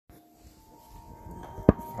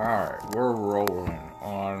Alright, we're rolling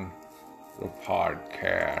on the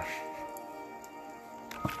podcast.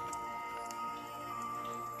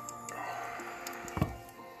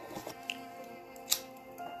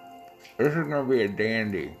 This is going to be a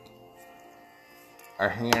dandy. A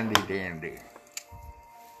handy dandy.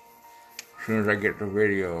 As soon as I get the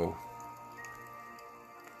video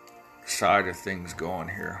side of things going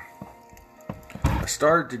here. I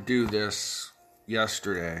started to do this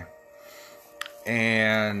yesterday.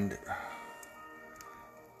 And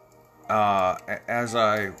as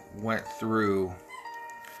I went through,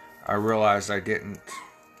 I realized I didn't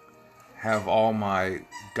have all my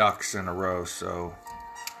ducks in a row, so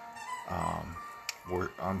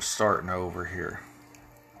I'm starting over here.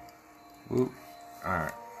 Whoop.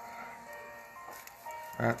 Alright.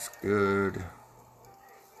 That's good.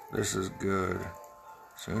 This is good.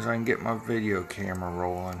 As soon as I can get my video camera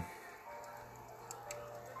rolling.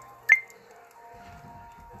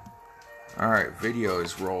 Alright, video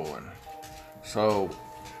is rolling. So,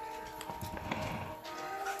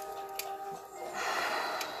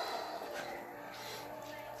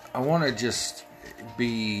 I want to just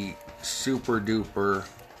be super duper,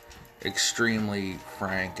 extremely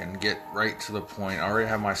frank and get right to the point. I already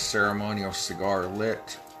have my ceremonial cigar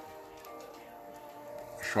lit,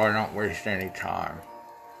 so I don't waste any time.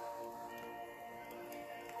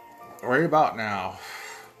 Right about now,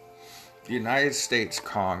 the United States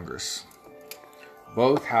Congress,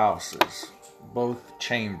 both houses, both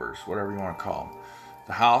chambers, whatever you want to call them,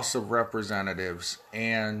 the House of Representatives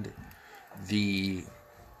and the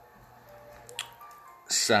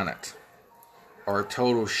Senate are a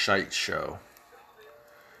total shite show.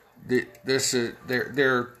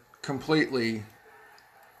 They're completely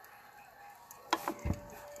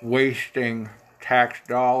wasting tax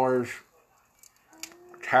dollars,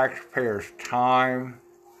 taxpayers' time,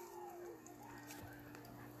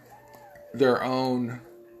 their own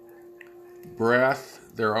breath,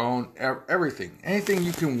 their own everything. Anything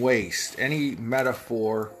you can waste, any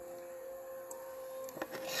metaphor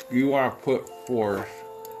you want to put forth,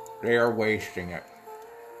 they are wasting it.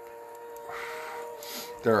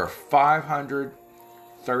 There are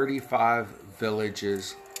 535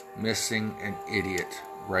 villages missing an idiot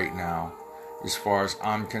right now, as far as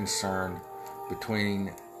I'm concerned,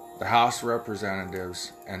 between the House of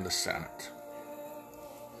Representatives and the Senate.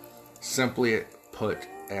 Simply put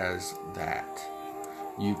as that.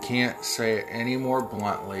 You can't say it any more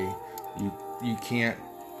bluntly. You can't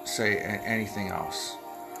say anything else.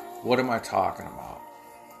 What am I talking about?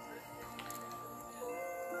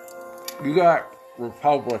 You got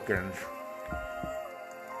Republicans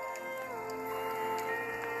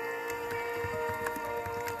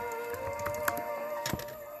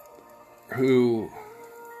who...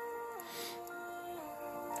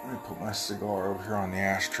 Let me put my cigar over here on the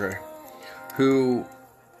ashtray. Who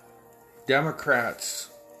Democrats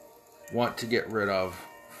want to get rid of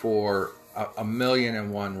for a million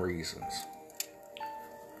and one reasons.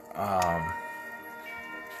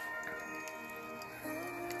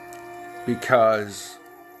 Because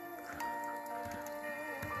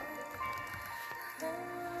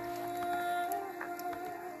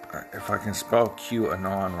if I can spell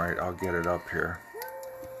QAnon right, I'll get it up here.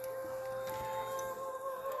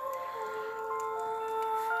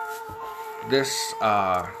 This,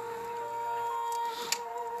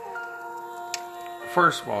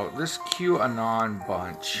 first of all, this QAnon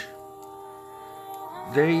bunch,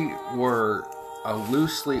 they were a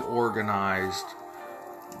loosely organized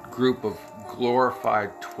group of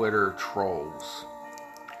glorified Twitter trolls.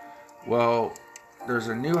 Well, there's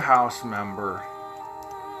a new House member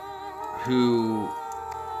who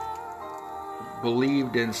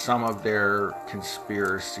believed in some of their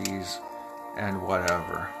conspiracies and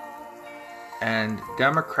whatever. And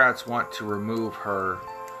Democrats want to remove her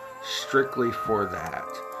strictly for that.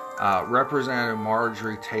 Representative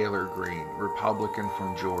Marjorie Taylor Greene, Republican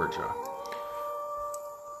from Georgia.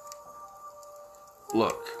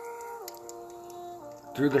 Look,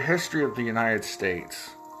 through the history of the United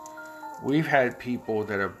States, we've had people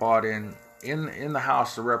that have bought in the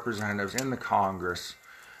House of Representatives, in the Congress,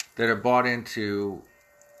 that have bought into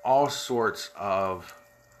all sorts of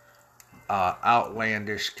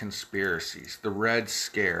outlandish conspiracies. The Red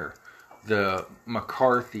Scare, the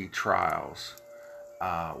McCarthy trials,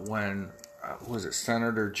 when was it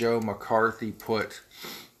Senator Joe McCarthy put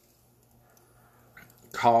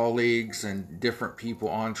colleagues and different people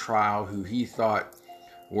on trial who he thought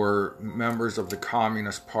were members of the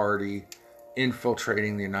Communist Party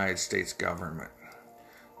infiltrating the United States government.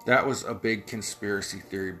 That was a big conspiracy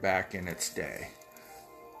theory back in its day.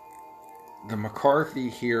 The McCarthy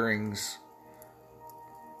hearings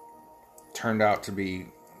turned out to be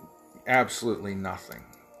absolutely nothing.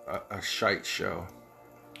 A shite show.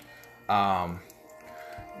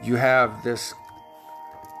 You have this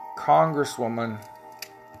congresswoman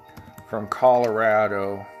from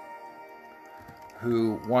Colorado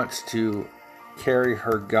who wants to carry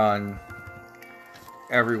her gun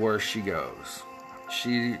everywhere she goes.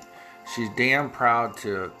 She's damn proud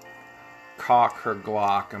to cock her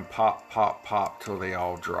Glock and pop, pop, pop till they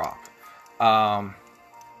all drop.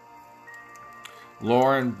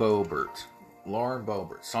 Lauren Boebert.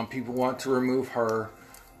 Some people want to remove her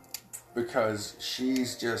because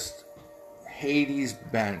she's just Hades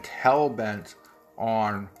bent, hell bent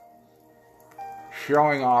on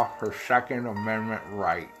showing off her Second Amendment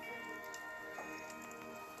right.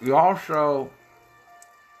 You also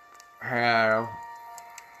have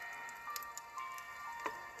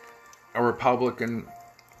a Republican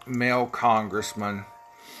male congressman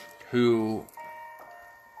who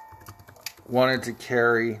wanted to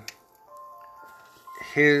carry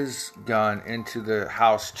his gun into the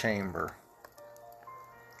House chamber.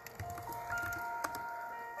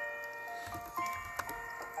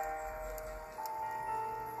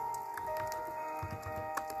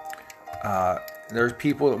 There's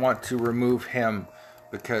people that want to remove him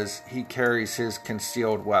because he carries his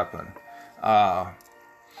concealed weapon. The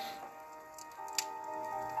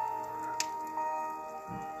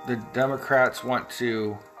Democrats want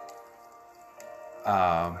to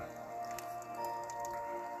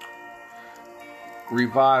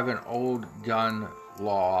revive an old gun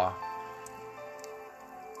law,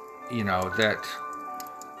 that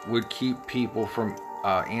would keep people from,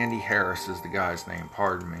 Andy Harris is the guy's name,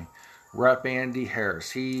 pardon me. Rep. Andy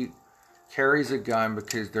Harris. He carries a gun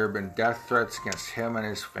because there have been death threats against him and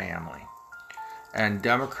his family. And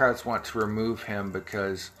Democrats want to remove him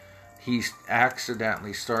because he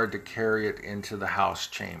accidentally started to carry it into the House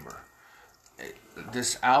chamber.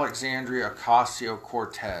 This Alexandria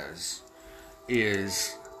Ocasio-Cortez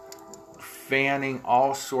is fanning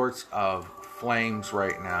all sorts of flames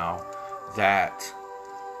right now that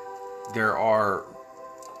there are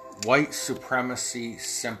white supremacy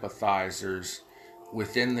sympathizers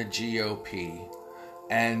within the GOP,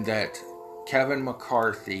 and that Kevin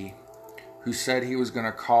McCarthy, who said he was going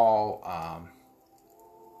to call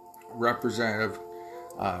Representative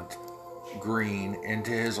Green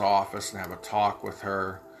into his office and have a talk with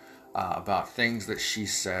her about things that she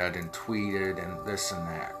said and tweeted and this and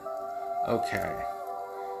that. Okay.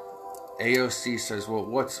 AOC says, well,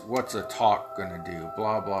 what's a talk going to do?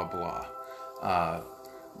 Blah, blah, blah.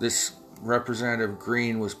 This Representative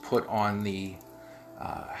Green was put on the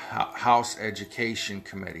House Education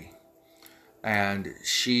Committee, and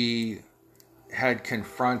she had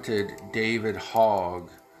confronted David Hogg,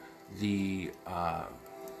 the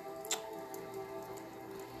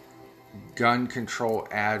gun control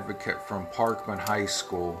advocate from Parkman High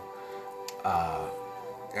School,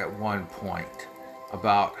 at one point,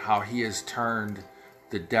 about how he has turned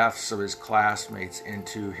the deaths of his classmates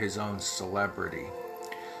into his own celebrity.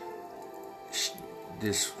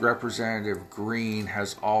 This Representative Green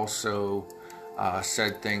has also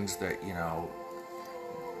said things that,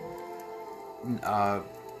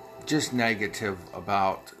 just negative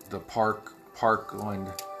about the Parkland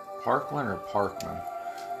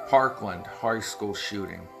High School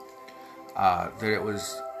shooting. That it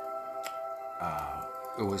was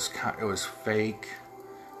fake,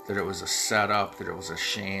 that it was a setup, that it was a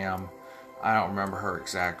sham. I don't remember her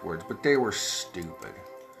exact words, but they were stupid.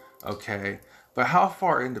 Okay? But how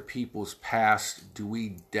far into people's past do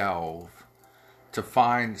we delve to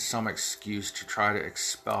find some excuse to try to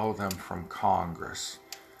expel them from Congress?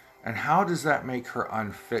 And how does that make her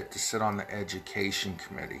unfit to sit on the Education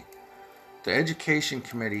Committee? The Education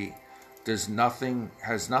Committee has nothing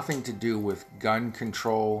to do with gun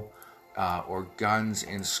control or guns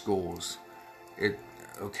in schools.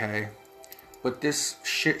 Okay? But this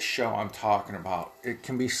shit show I'm talking about, it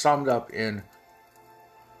can be summed up in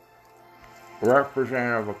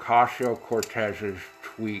Representative Ocasio-Cortez's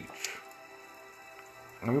tweets.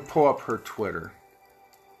 Let me pull up her Twitter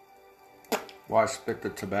while I spit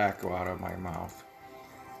the tobacco out of my mouth.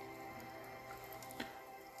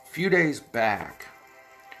 A few days back,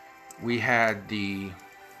 we had the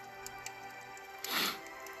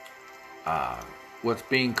what's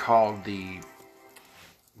being called the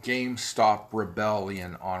GameStop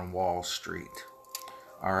rebellion on Wall Street.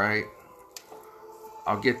 All right?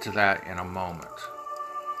 I'll get to that in a moment.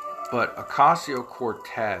 But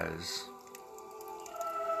Ocasio-Cortez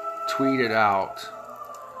tweeted out,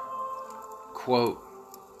 quote,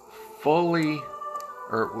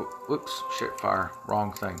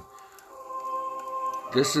 wrong thing.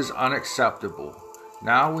 This is unacceptable.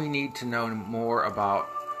 Now we need to know more about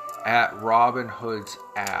at Robinhood's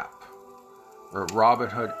app, or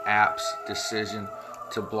Robinhood app's decision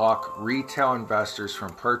to block retail investors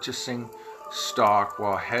from purchasing stock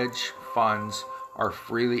while hedge funds are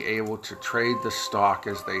freely able to trade the stock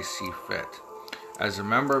as they see fit. As a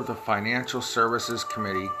member of the Financial Services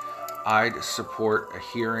Committee, I'd support a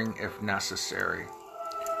hearing if necessary.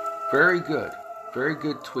 Very good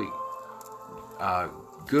tweet.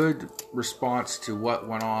 Good response to what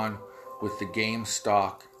went on with the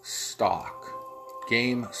GameStop stock.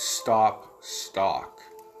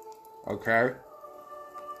 Okay?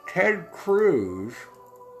 Ted Cruz,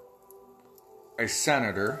 a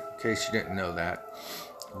senator, in case you didn't know that,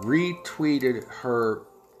 retweeted her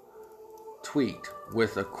tweet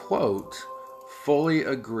with a quote, "fully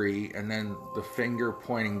agree," and then the finger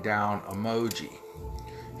pointing down emoji.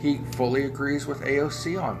 He fully agrees with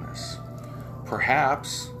AOC on this.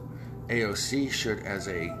 Perhaps AOC should, as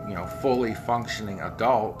a fully functioning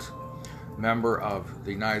adult member of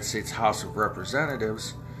the United States House of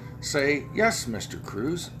Representatives, say, "Yes, Mr.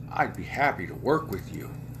 Cruz, I'd be happy to work with you."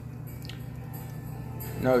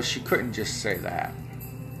 No, she couldn't just say that.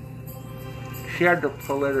 She had to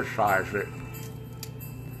politicize it,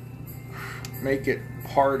 make it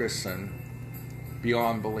partisan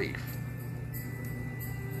beyond belief.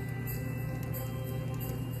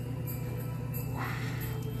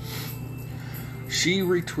 She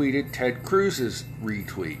retweeted Ted Cruz's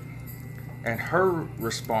retweet, and her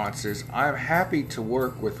response is, "I'm happy to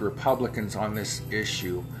work with Republicans on this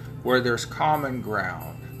issue where there's common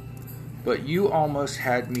ground, but you almost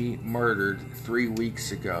had me murdered 3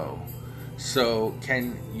 weeks ago, so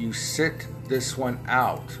can you sit this one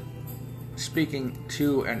out?" Speaking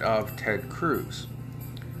to and of Ted Cruz.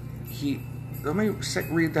 Let me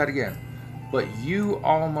read that again. "But you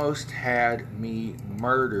almost had me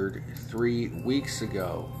murdered 3 weeks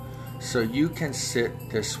ago, so you can sit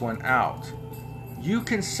this one out." You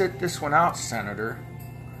can sit this one out, Senator,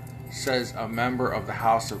 says a member of the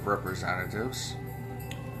House of Representatives.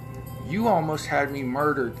 You almost had me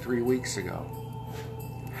murdered 3 weeks ago.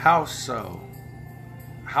 How so?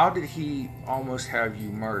 How did he almost have you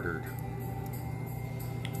murdered?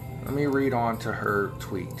 Let me read on to her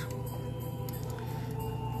tweet.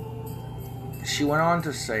 She went on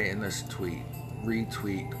to say in this tweet,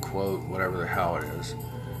 retweet, quote, whatever the hell it is,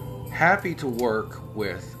 "Happy to work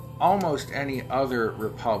with almost any other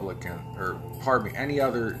Republican, any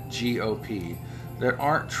other GOP that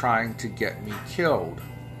aren't trying to get me killed.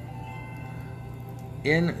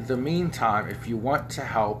 In the meantime, if you want to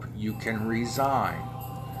help, you can resign."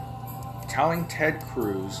 Telling Ted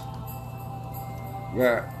Cruz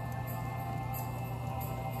that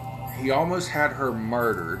he almost had her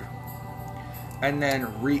murdered, and then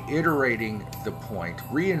reiterating the point,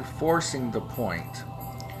 reinforcing the point.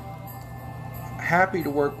 Happy to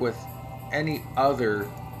work with any other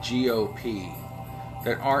GOP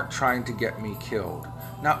that aren't trying to get me killed.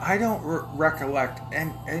 Now, I don't recollect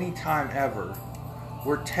any time ever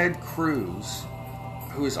where Ted Cruz,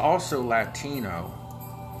 who is also Latino,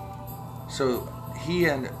 so he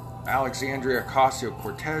and Alexandria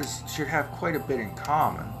Ocasio-Cortez should have quite a bit in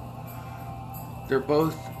common. They're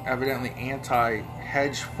both evidently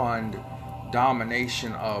anti-hedge fund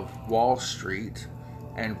domination of Wall Street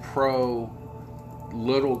and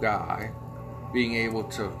pro-little guy being able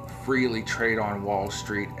to freely trade on Wall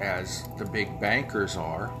Street as the big bankers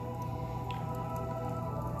are.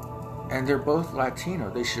 And they're both Latino.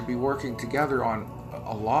 They should be working together on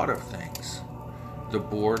a lot of things. The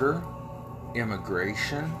border,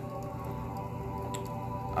 immigration,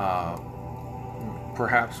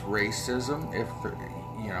 perhaps racism, if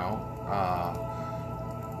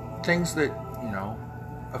things that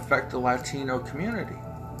affect the Latino community.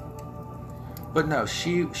 But no,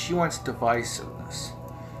 she wants divisiveness.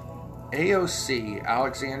 AOC,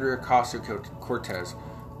 Alexandria Ocasio-Cortez,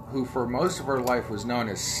 who for most of her life was known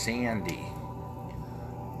as Sandy,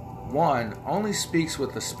 one, only speaks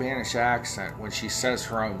with a Spanish accent when she says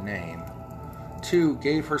her own name. Two,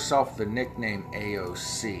 gave herself the nickname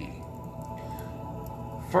AOC.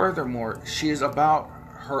 Furthermore, she is about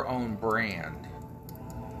her own brand.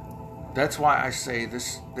 That's why I say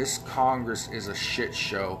this Congress is a shit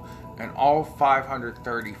show, and all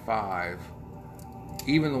 535,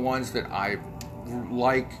 even the ones that I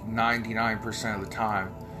like 99% of the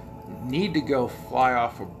time, need to go fly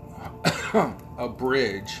off a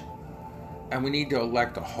bridge, and we need to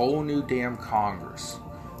elect a whole new damn Congress.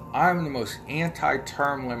 I'm the most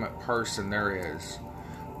anti-term limit person there is,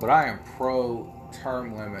 but I am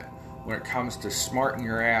pro-term limit when it comes to smarting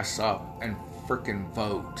your ass up and frickin'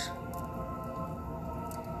 vote.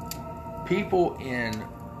 people in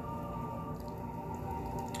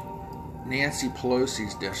Nancy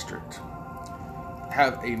Pelosi's district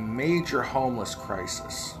have a major homeless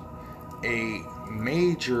crisis, a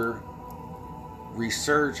major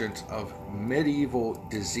resurgence of medieval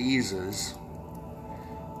diseases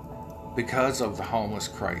because of the homeless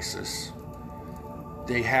crisis.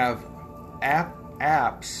 They have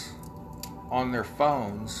apps on their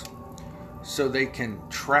phones so they can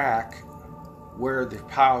track where the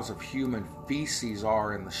piles of human feces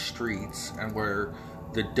are in the streets and where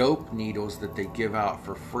the dope needles that they give out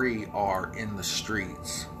for free are in the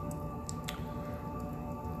streets.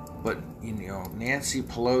 But, Nancy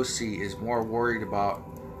Pelosi is more worried about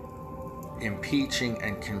impeaching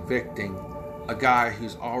and convicting a guy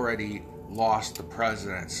who's already lost the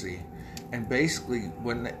presidency. And basically,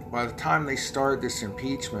 by the time they started this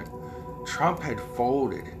impeachment, Trump had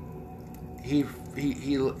folded. He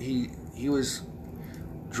was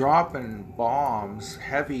dropping bombs,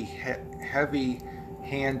 heavy-handed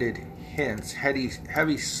hints,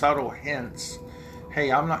 heavy subtle hints.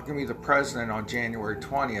 Hey, I'm not going to be the president on January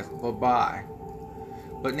 20th. Bye-bye.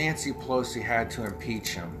 But Nancy Pelosi had to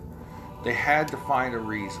impeach him. They had to find a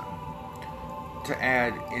reason to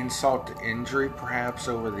add insult to injury, perhaps,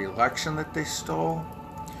 over the election that they stole,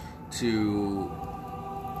 to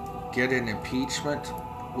get an impeachment,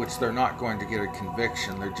 which they're not going to get a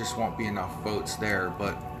conviction. There just won't be enough votes there,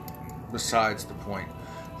 but besides the point.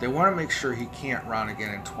 They want to make sure he can't run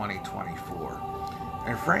again in 2024.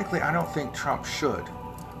 And frankly, I don't think Trump should.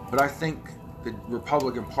 But I think the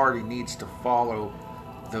Republican Party needs to follow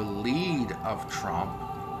the lead of Trump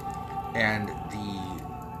and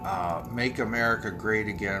the Make America Great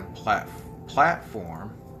Again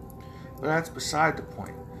platform. But that's beside the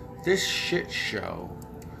point. This shit show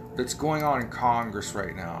that's going on in Congress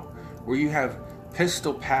right now, where you have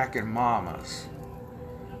pistol-packing mamas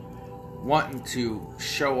wanting to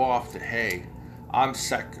show off that, hey, I'm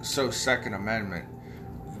so Second Amendment,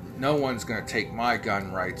 no one's going to take my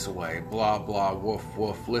gun rights away, blah, blah, woof,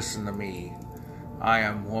 woof, listen to me, I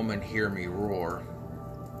am woman, hear me roar.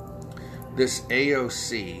 This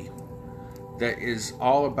AOC that is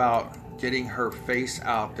all about getting her face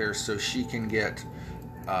out there so she can get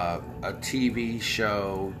a TV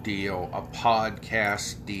show deal, a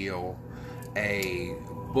podcast deal, a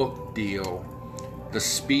book deal, the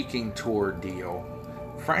speaking tour deal.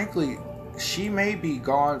 Frankly, she may be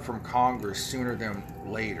gone from Congress sooner than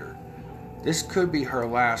later. This could be her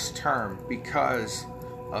last term because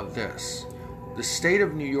of this. The state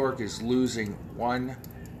of New York is losing one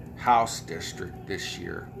House district this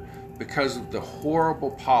year because of the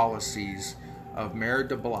horrible policies of Mayor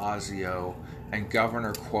de Blasio and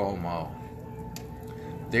Governor Cuomo.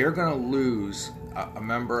 They're going to lose a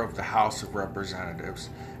member of the House of Representatives,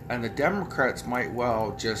 and the Democrats might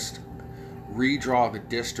well just redraw the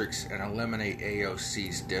districts and eliminate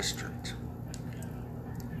AOC's district,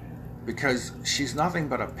 because she's nothing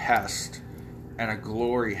but a pest and a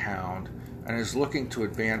glory hound and is looking to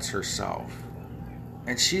advance herself.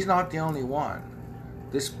 And she's not the only one.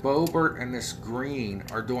 This Boebert and this Green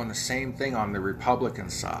are doing the same thing on the Republican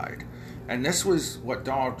side. And this was what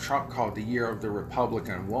Donald Trump called the year of the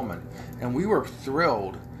Republican woman. And we were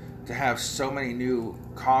thrilled to have so many new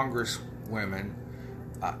congresswomen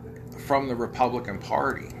from the Republican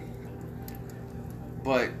Party.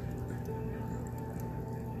 But,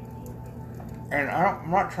 and I'm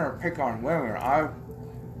not trying to pick on women. I'm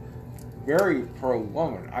very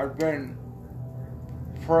pro-woman. I've been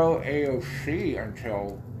pro-AOC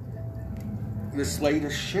until this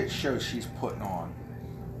latest shit show she's putting on,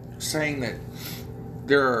 saying that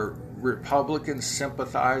there are Republican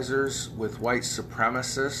sympathizers with white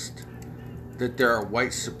supremacists, that there are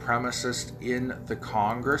white supremacists in the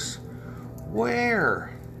Congress.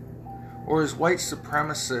 Where? Or is white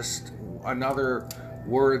supremacist another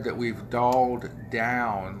word that we've dulled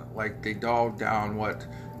down, like they dulled down what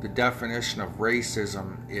the definition of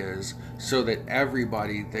racism is, so that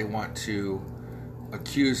everybody they want to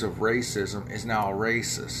accuse of racism is now a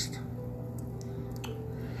racist?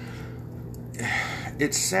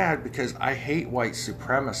 It's sad because I hate white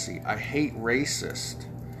supremacy. I hate racist.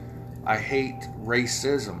 I hate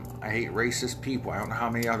racism. I hate racist people. I don't know how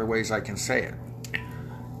many other ways I can say it.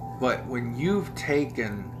 But when you've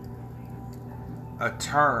taken a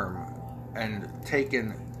term and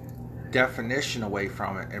taken definition away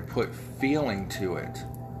from it and put feeling to it,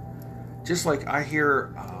 just like I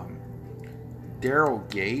hear Daryl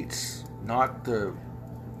Gates, not the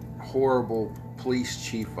horrible police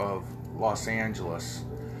chief of Los Angeles,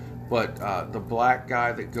 but the black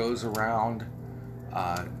guy that goes around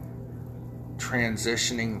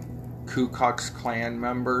transitioning Ku Klux Klan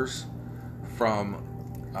members from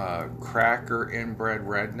cracker inbred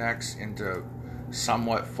rednecks into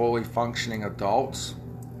somewhat fully functioning adults.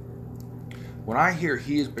 When I hear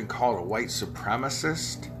he has been called a white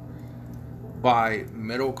supremacist by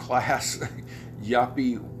middle class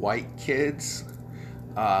yuppie white kids,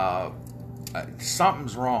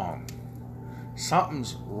 something's wrong.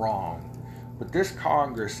 Something's wrong. But this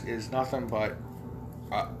Congress is nothing but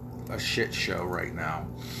a shit show right now.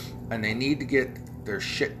 And they need to get their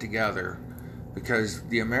shit together because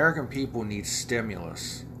the American people need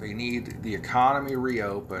stimulus. They need the economy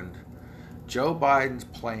reopened. Joe Biden's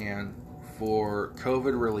plan for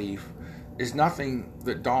COVID relief is nothing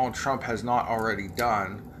that Donald Trump has not already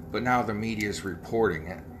done, but now the media is reporting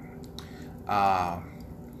it.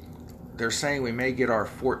 They're saying we may get our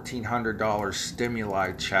 $1,400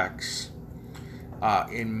 stimuli checks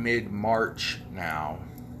in mid-March now.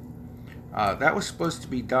 That was supposed to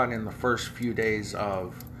be done in the first few days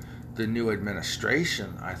of the new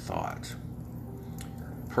administration, I thought.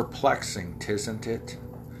 Perplexing, tisn't it?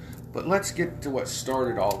 But let's get to what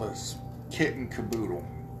started all this kit and caboodle.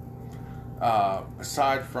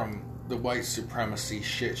 Aside from the white supremacy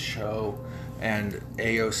shit show and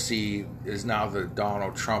AOC is now the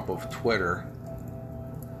Donald Trump of Twitter.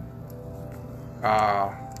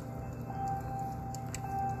 By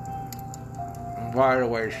the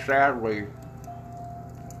way, sadly,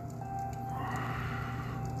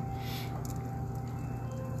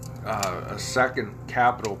 a second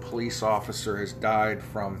Capitol police officer has died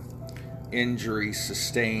from injuries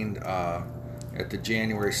sustained at the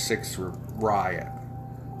January 6th riot.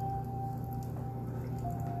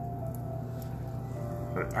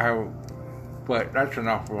 But that's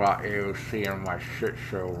enough about AOC and my shit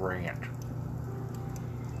show rant.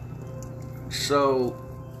 So,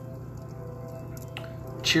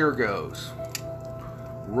 cheer goes.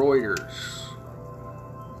 Reuters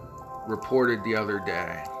reported the other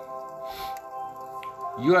day.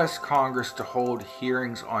 U.S. Congress to hold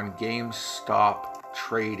hearings on GameStop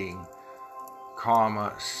trading,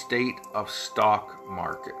 state of stock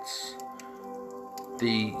markets.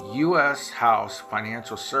 The U.S. House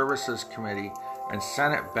Financial Services Committee and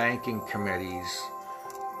Senate Banking Committees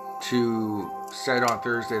said on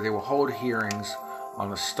Thursday they will hold hearings on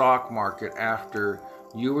the stock market after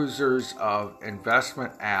users of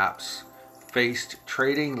investment apps faced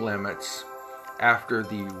trading limits after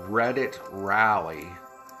the Reddit rally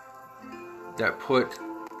that put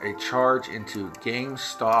a charge into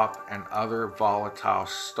GameStop and other volatile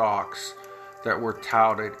stocks that were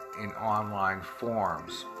touted in online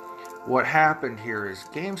forums. What happened here is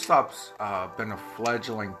GameStop's been a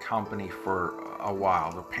fledgling company for a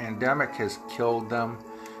while. The pandemic has killed them,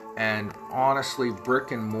 and honestly,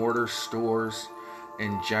 brick and mortar stores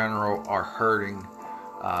in general are hurting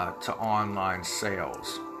to online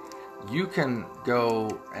sales. You can go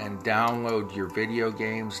and download your video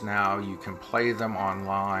games now. You can play them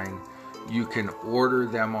online. You can order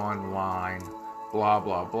them online, blah,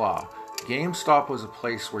 blah, blah. GameStop was a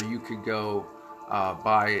place where you could go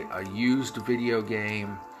buy a used video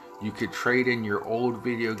game. You could trade in your old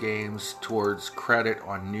video games towards credit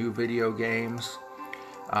on new video games,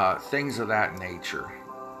 things of that nature.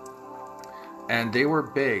 And they were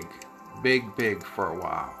big for a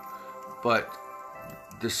while. But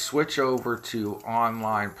the switch over to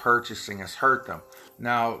online purchasing has hurt them.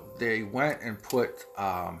 Now, they went and put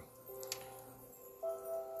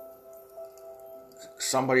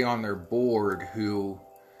somebody on their board who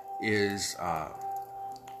is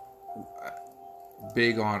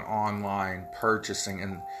big on online purchasing,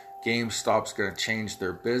 and GameStop's going to change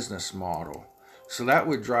their business model. So that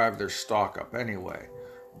would drive their stock up anyway.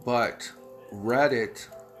 But Reddit,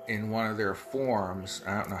 in one of their forums,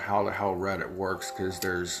 I don't know how the hell Reddit works because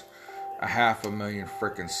there's 500,000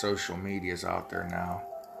 freaking social medias out there now.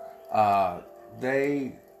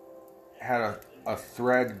 They had a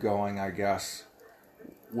thread going, I guess,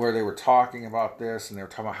 where they were talking about this, and they were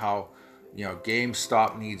talking about how,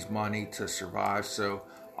 GameStop needs money to survive. So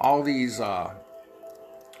all these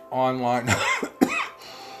online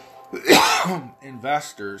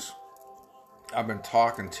investors, I've been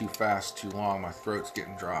talking too fast, too long, my throat's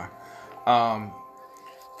getting dry,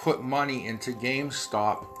 put money into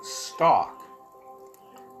GameStop stock.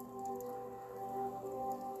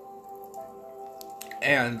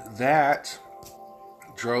 And that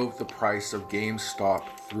drove the price of GameStop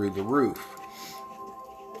through the roof.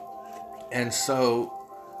 And so,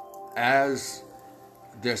 as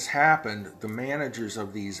this happened, the managers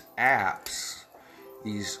of these apps,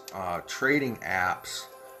 these trading apps,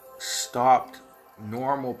 stopped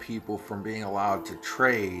normal people from being allowed to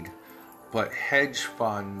trade, but hedge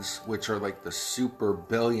funds, which are like the super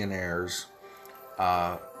billionaires,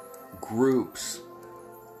 groups,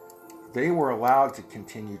 they were allowed to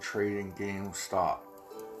continue trading GameStop.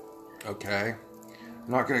 Okay?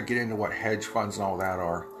 I'm not going to get into what hedge funds and all that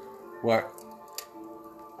are. What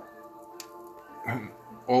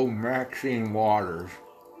old Maxine Waters,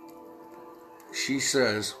 she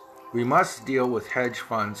says, we must deal with hedge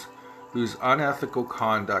funds whose unethical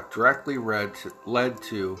conduct directly led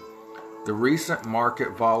to the recent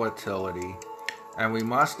market volatility, and we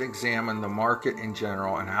must examine the market in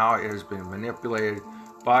general and how it has been manipulated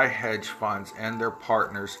by hedge funds and their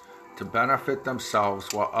partners to benefit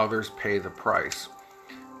themselves while others pay the price.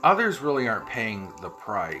 Others really aren't paying the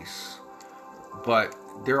price, but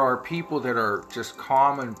there are people that are just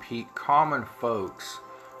common folks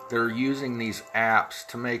that are using these apps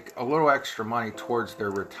to make a little extra money towards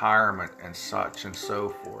their retirement and such and so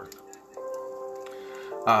forth.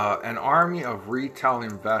 An army of retail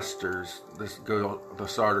investors, this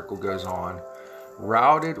article goes on,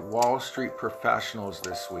 routed Wall Street professionals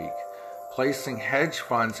this week, placing hedge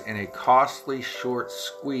funds in a costly short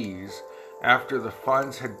squeeze after the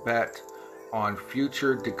funds had bet on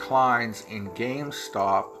future declines in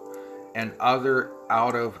GameStop and other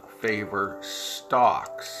out-of-favor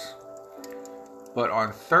stocks. But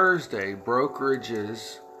on Thursday,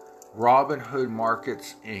 brokerages Robinhood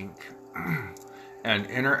Markets Inc. and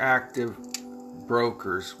Interactive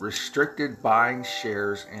Brokers restricted buying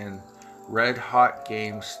shares in Red Hot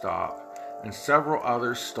GameStop and several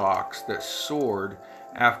other stocks that soared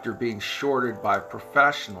after being shorted by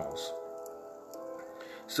professionals.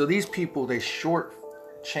 So these people, they short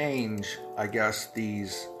change, I guess,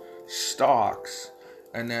 these stocks,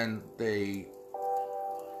 and then they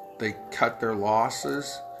cut their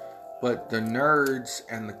losses. But the nerds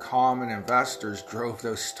and the common investors drove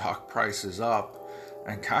those stock prices up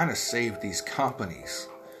and kind of saved these companies.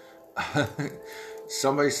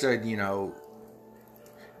 Somebody said,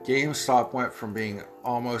 GameStop went from being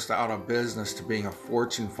almost out of business to being a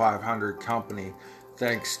Fortune 500 company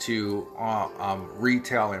thanks to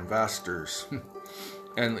retail investors.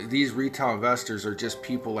 And these retail investors are just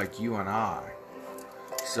people like you and I.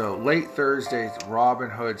 So late Thursday,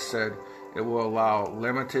 Robinhood said it will allow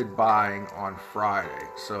limited buying on Friday.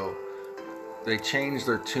 So they changed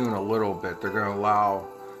their tune a little bit. They're going to allow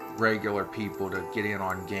regular people to get in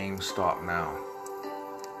on GameStop now.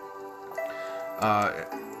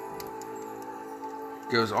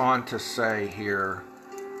 Goes on to say here,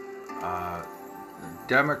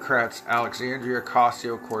 Democrats Alexandria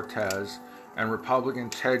Ocasio-Cortez and Republican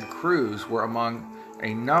Ted Cruz were among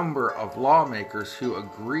a number of lawmakers who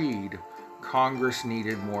agreed Congress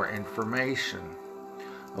needed more information.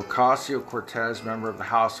 Ocasio-Cortez, member of the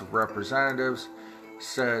House of Representatives,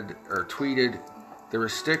 tweeted, the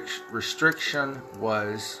restriction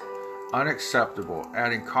was unacceptable,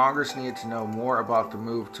 adding Congress needed to know more about the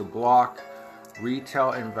move to block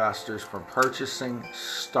retail investors from purchasing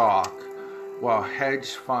stock while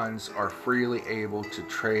hedge funds are freely able to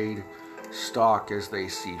trade stock as they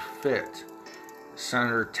see fit.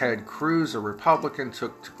 Senator Ted Cruz, a Republican,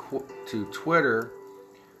 took to Twitter,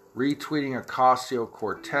 retweeting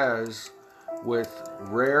Ocasio-Cortez with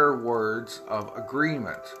rare words of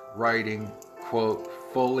agreement, writing, quote,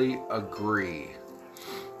 fully agree.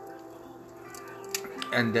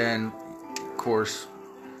 And then, of course,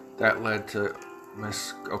 that led to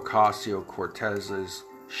Miss Ocasio-Cortez's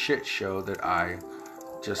shit show that I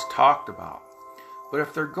just talked about. But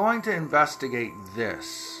if they're going to investigate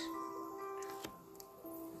this,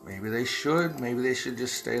 maybe they should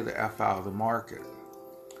just stay the F out of the market.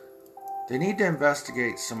 They need to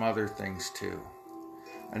investigate some other things too.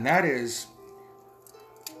 And that is,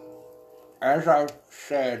 as I've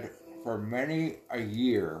said for many a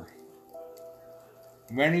year,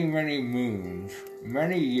 many moons,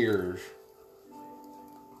 many years,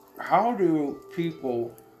 how do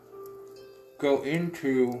people go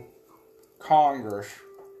into Congress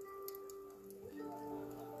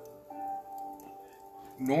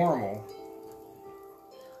normal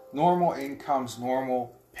incomes,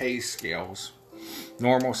 normal pay scales,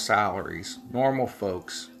 normal salaries, normal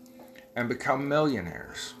folks, and become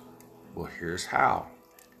millionaires? Well, here's how.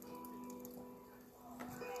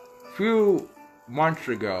 A few months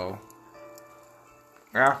ago,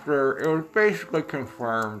 after it was basically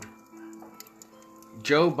confirmed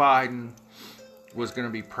Joe Biden was going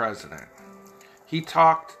to be president, he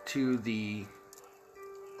talked to the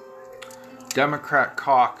Democrat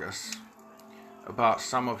caucus about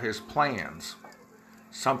some of his plans.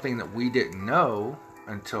 Something that we didn't know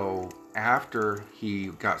until after he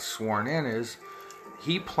got sworn in is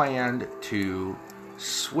he planned to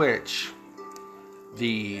switch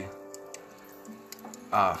the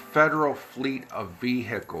federal fleet of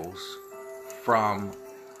vehicles from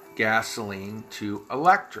gasoline to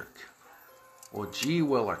electric. Well, gee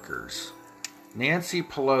willikers. Nancy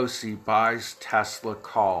Pelosi buys Tesla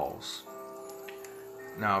calls.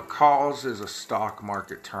 Now, calls is a stock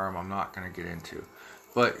market term I'm not going to get into.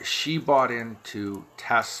 But she bought into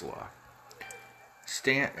Tesla.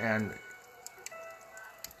 And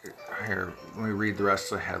here, let me read the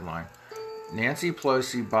rest of the headline. Nancy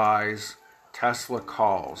Pelosi buys Tesla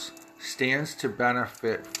calls. Stands to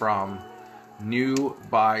benefit from new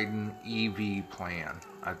Biden EV plan.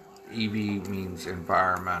 EV means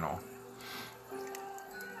environmental.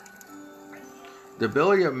 The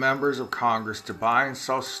ability of members of Congress to buy and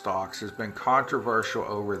sell stocks has been controversial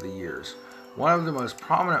over the years. One of the most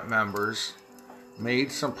prominent members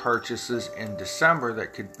made some purchases in December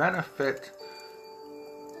that could benefit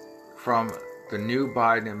from the new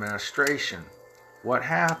Biden administration. What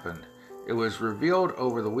happened? It was revealed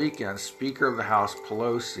over the weekend Speaker of the House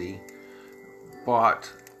Pelosi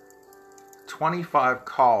bought 25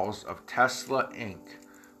 calls of Tesla Inc.,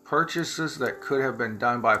 purchases that could have been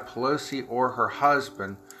done by Pelosi or her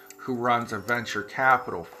husband, who runs a venture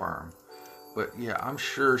capital firm. But yeah, I'm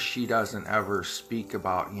sure she doesn't ever speak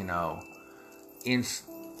about,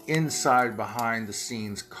 inside behind the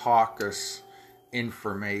scenes caucus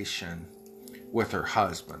information with her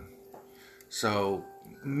husband. So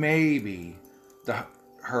maybe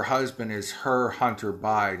her husband is her Hunter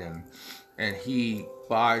Biden, and he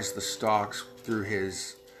buys the stocks through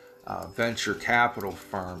his venture capital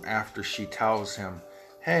firm after she tells him,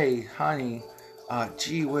 hey, honey,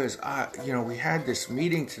 gee whiz, we had this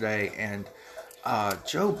meeting today, and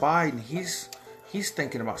Joe Biden, he's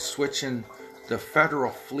thinking about switching the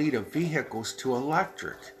federal fleet of vehicles to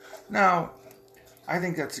electric. Now, I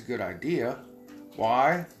think that's a good idea.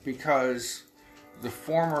 Why? Because the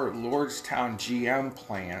former Lordstown GM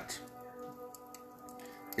plant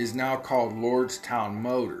is now called Lordstown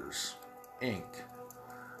Motors, Inc.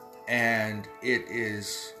 And it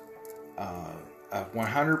is a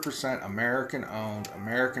 100% American-owned,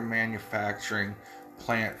 American manufacturing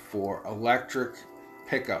plant for electric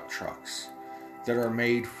pickup trucks that are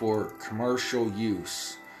made for commercial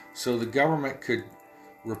use. So the government could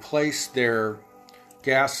replace their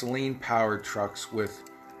gasoline-powered trucks with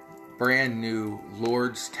brand new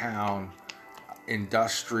Lordstown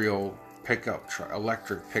industrial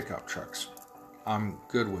electric pickup trucks. I'm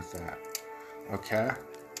good with that. Okay?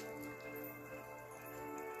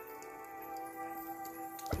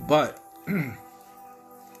 But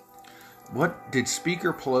what did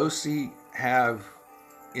Speaker Pelosi have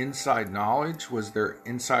inside knowledge? Was there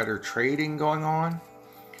insider trading going on?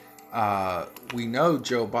 We know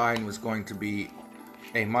Joe Biden was going to be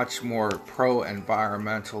a much more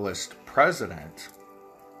pro-environmentalist president,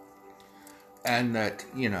 and that,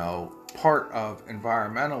 part of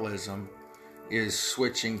environmentalism is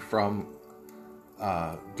switching from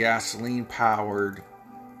gasoline-powered,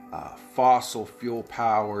 fossil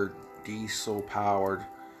fuel-powered, diesel-powered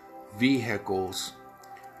vehicles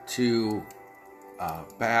to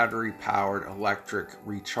battery-powered electric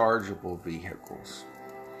rechargeable vehicles.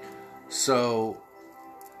 So,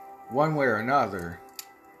 one way or another,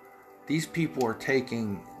 these people are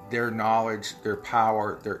taking their knowledge, their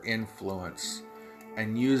power, their influence,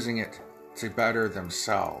 and using it to better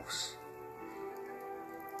themselves.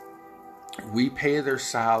 We pay their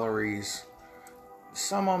salaries.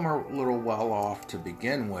 Some of them are a little well off to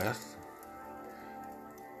begin with,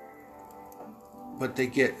 but they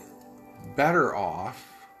get better off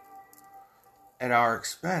at our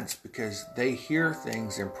expense because they hear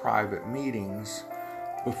things in private meetings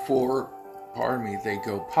before, they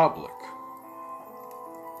go public.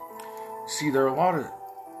 See, there are a lot of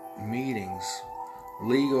meetings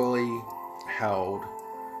legally held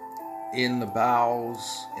in the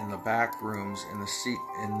bowels, in the back rooms, in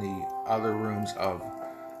the other rooms of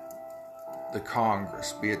the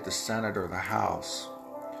Congress, be it the Senate or the House.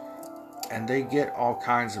 And they get all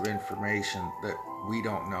kinds of information that we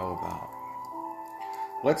don't know about.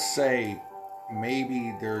 Let's say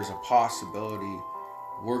maybe there's a possibility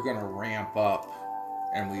we're going to ramp up,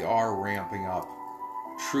 and we are ramping up,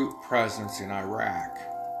 troop presence in Iraq.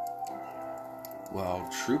 Well,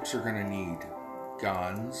 troops are going to need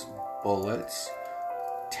guns, bullets,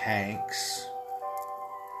 tanks.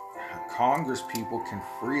 Congress people can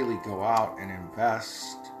freely go out and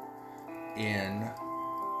invest in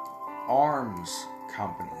arms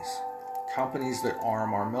companies that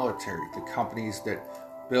arm our military, the companies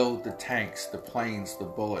that build the tanks, the planes, the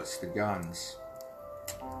bullets, the guns.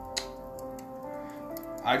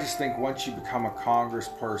 I just think once you become a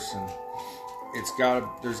congressperson,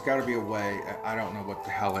 there's gotta be a way, I don't know what the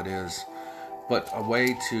hell it is, but a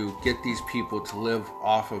way to get these people to live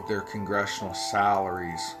off of their congressional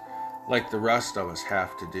salaries like the rest of us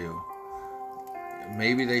have to do.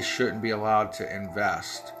 Maybe they shouldn't be allowed to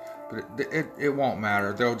invest, but it won't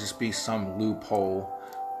matter. There'll just be some loophole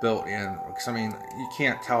built in. Because, I mean, you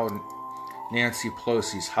can't tell Nancy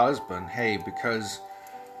Pelosi's husband, hey, because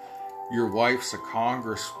your wife's a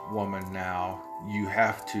congresswoman now, you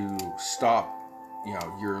have to stop,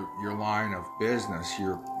 your line of business,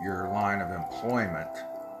 your line of employment,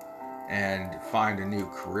 and find a new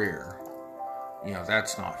career.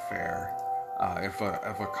 That's not fair. If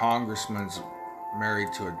a congressman's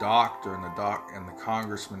married to a doctor, and the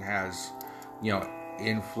congressman has,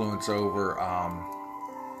 influence over,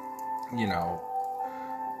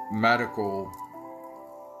 medical,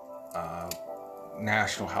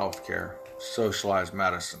 national health care, socialized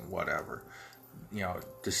medicine, whatever,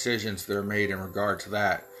 decisions that are made in regard to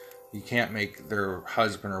that, you can't make their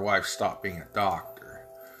husband or wife stop being a doctor.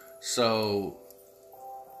 So,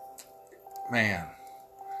 man,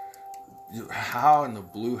 how in the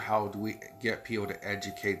blue hell do we get people to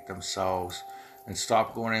educate themselves and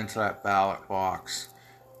stop going into that ballot box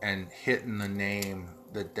and hitting the name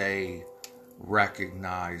that they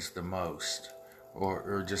recognize the most?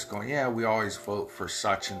 Or just going, yeah, we always vote for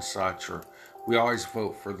such and such, or we always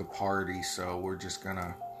vote for the party, so we're just going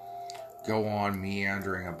to go on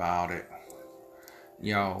meandering about it.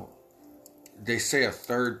 They say a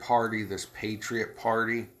third party, this Patriot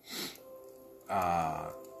Party,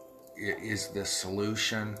 is the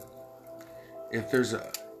solution. If there's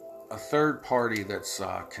a third party that's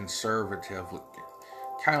conservative,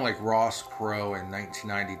 kind of like Ross Perot in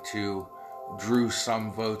 1992 drew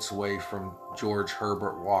some votes away from George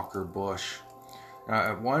Herbert Walker Bush.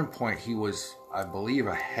 At one point he was, I believe,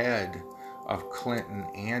 ahead of Clinton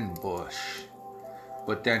and Bush,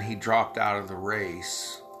 but then he dropped out of the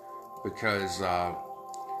race because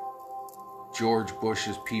George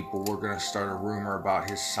Bush's people were going to start a rumor about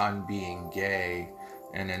his son being gay,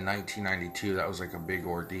 and in 1992 that was like a big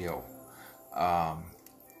ordeal.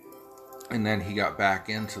 And then he got back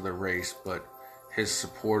into the race, but his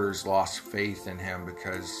supporters lost faith in him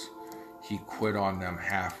because he quit on them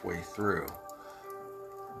halfway through.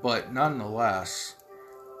 But nonetheless,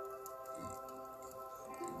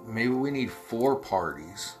 maybe we need 4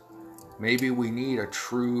 parties. Maybe we need a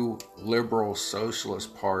true liberal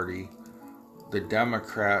socialist party, the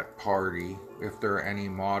Democrat Party, if there are any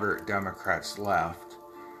moderate Democrats left,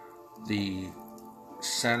 the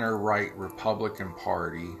center-right Republican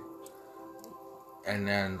Party, and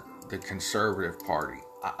then the Conservative Party.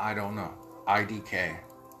 I don't know. IDK.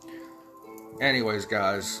 Anyways,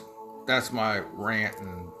 guys, that's my rant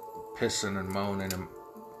and pissing and moaning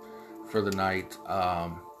for the night.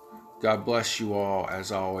 God bless you all,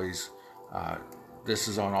 as always. This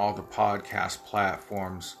is on all the podcast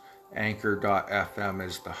platforms. Anchor.fm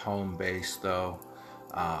is the home base, though.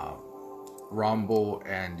 Rumble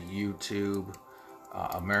and YouTube.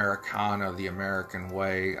 Americana, the American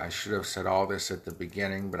way. I should have said all this at the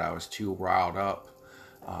beginning, but I was too riled up.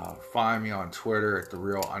 Find me on Twitter at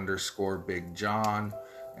 @the_real_Big John,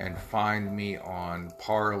 and find me on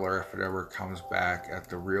Parler, if it ever comes back, at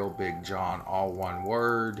The Real Big John, all one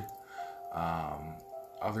word.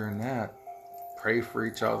 Other than that, pray for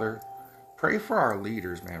each other. Pray for our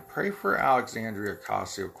leaders, man. Pray for Alexandria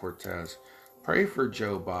Ocasio-Cortez. Pray for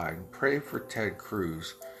Joe Biden. Pray for Ted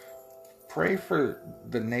Cruz. Pray for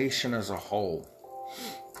the nation as a whole.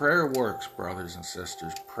 Prayer works, brothers and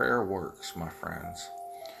sisters. Prayer works, my friends.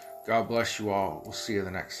 God bless you all. We'll see you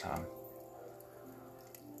the next time.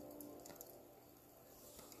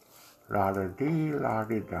 La-da-dee,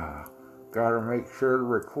 la-dee-da. Gotta make sure the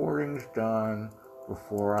recording's done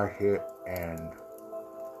before I hit end.